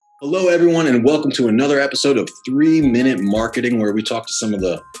Hello, everyone, and welcome to another episode of 3-Minute Marketing, where we talk to some of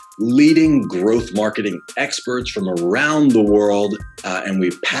the leading growth marketing experts from around the world, and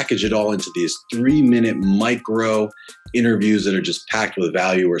we package it all into these 3-minute micro interviews that are just packed with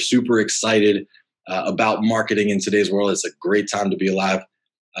value. We're super excited about marketing in today's world. It's a great time to be alive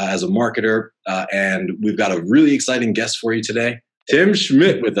as a marketer, and we've got a really exciting guest for you today. Tim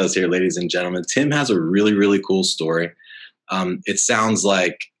Schmidt with us here, ladies and gentlemen. Tim has a really, really cool story. It sounds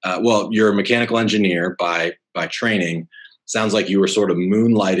like, you're a mechanical engineer by training. Sounds like you were sort of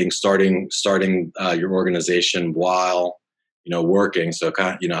moonlighting, starting your organization while, working. So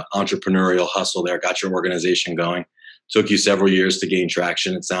kind of, entrepreneurial hustle there, got your organization going. Took you several years to gain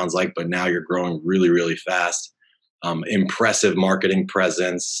traction, it sounds like, but now you're growing really, really fast. Impressive marketing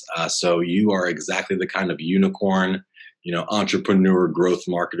presence. So you are exactly the kind of unicorn, entrepreneur growth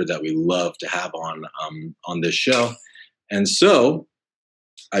marketer that we love to have on this show. And so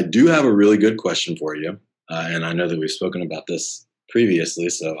I do have a really good question for you. And I know that we've spoken about this previously,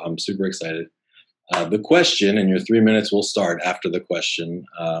 so I'm super excited. The question, and your 3 minutes will start after the question,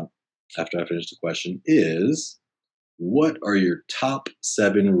 after I finish the question, is what are your top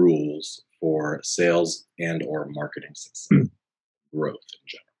 7 rules for sales and or marketing success, growth in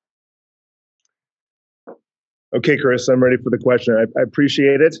general? Okay, Chris, I'm ready for the question. I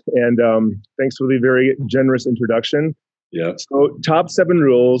appreciate it. And thanks for the very generous introduction. Yeah. So top 7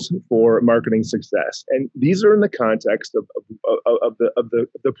 rules for marketing success. And these are in the context of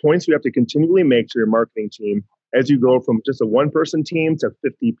the points you have to continually make to your marketing team as you go from just a 1-person team to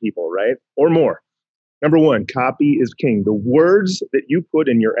 50 people, right? Or more. Number 1, copy is king. The words that you put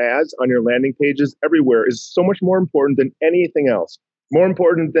in your ads, on your landing pages, everywhere is so much more important than anything else. More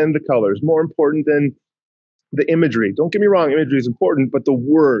important than the colors, more important than the imagery. Don't get me wrong, imagery is important, but the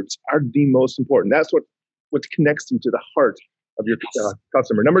words are the most important. That's what connects you to the heart of your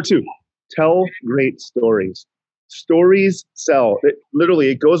customer. Number 2, tell great stories. Stories sell.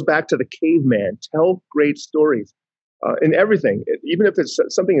 It goes back to the caveman. Tell great stories in everything. Even if it's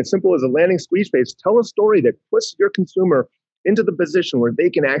something as simple as a landing squeeze page, tell a story that puts your consumer into the position where they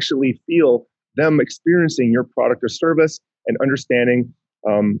can actually feel them experiencing your product or service and understanding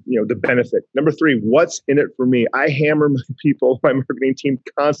the benefit. Number 3, what's in it for me? I hammer my marketing team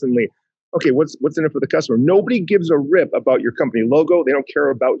constantly. Okay, what's in it for the customer? Nobody gives a rip about your company logo. They don't care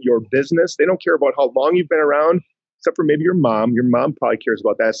about your business. They don't care about how long you've been around, except for maybe your mom. Your mom probably cares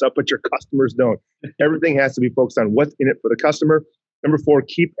about that stuff, but your customers don't. Everything has to be focused on what's in it for the customer. Number 4,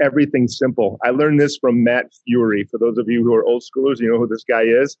 keep everything simple. I learned this from Matt Fury. For those of you who are old schoolers, you know who this guy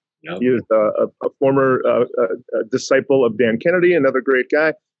is. Yep. He is a former disciple of Dan Kennedy, another great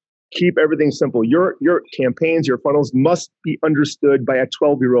guy. Keep everything simple. Your campaigns, your funnels must be understood by a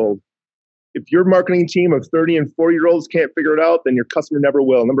 12-year-old. If your marketing team of 30 and 40-year-olds can't figure it out, then your customer never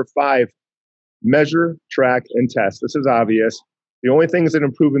will. Number 5, measure, track, and test. This is obvious. The only things that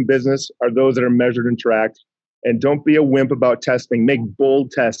improve in business are those that are measured and tracked. And don't be a wimp about testing. Make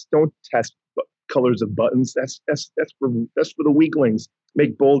bold tests. Don't test colors of buttons. That's for the weaklings.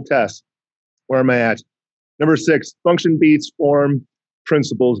 Make bold tests. Where am I at? Number 6, function beats form,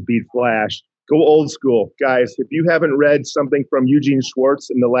 principles beat flash. Go old school, guys. If you haven't read something from Eugene Schwartz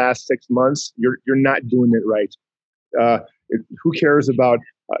in the last 6 months, you're not doing it right. Who cares about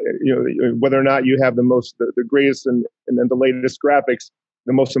whether or not you have the greatest and then the latest graphics?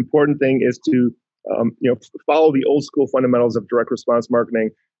 The most important thing is to follow the old school fundamentals of direct response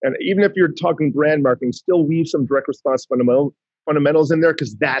marketing. And even if you're talking brand marketing, still weave some direct response fundamentals in there,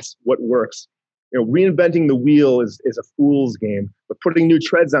 because that's what works. Reinventing the wheel is a fool's game, but putting new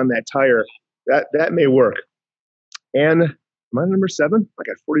treads on that tire, that may work. And am I number 7? I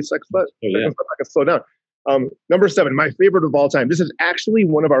got 40 seconds left. I can slow down. Number 7, my favorite of all time. This is actually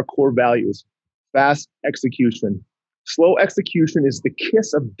one of our core values: fast execution. Slow execution is the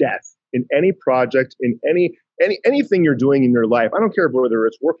kiss of death in any project, in anything you're doing in your life. I don't care whether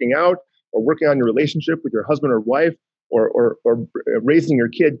it's working out or working on your relationship with your husband or wife or raising your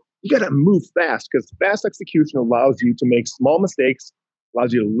kid. You got to move fast, because fast execution allows you to make small mistakes,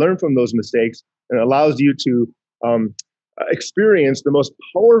 allows you to learn from those mistakes, and allows you to experience the most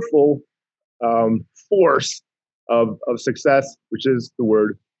powerful force of success, which is the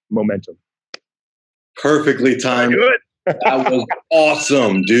word momentum. Perfectly timed. That was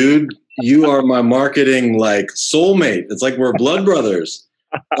awesome, dude. You are my marketing soulmate. It's like we're blood brothers.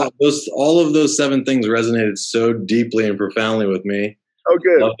 All of those 7 things resonated so deeply and profoundly with me. Oh,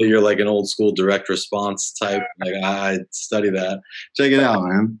 good. Love that you're like an old school direct response type. I study that. Check it out,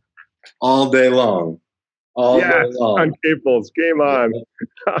 man. All day long. All day long. On Caples. Game on.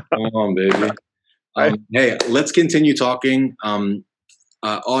 Come on, baby. Hey, let's continue talking.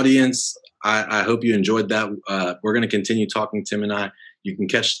 Audience, I hope you enjoyed that. We're going to continue talking, Tim and I. You can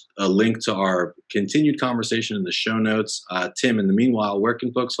catch a link to our continued conversation in the show notes. Tim, in the meanwhile, where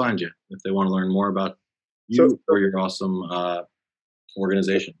can folks find you if they want to learn more about you or your awesome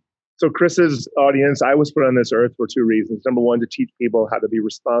organization? So Chris's audience, I was put on this earth for two reasons. Number one, to teach people how to be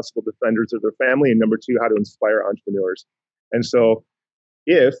responsible defenders of their family. And number two, how to inspire entrepreneurs. And so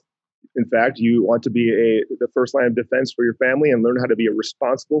if, in fact, you want to be the first line of defense for your family and learn how to be a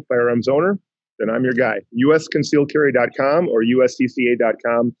responsible firearms owner, then I'm your guy. usconcealedcarry.com or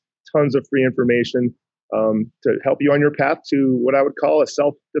uscca.com. Tons of free information to help you on your path to what I would call a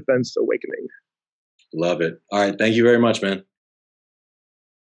self-defense awakening. Love it. All right. Thank you very much, man.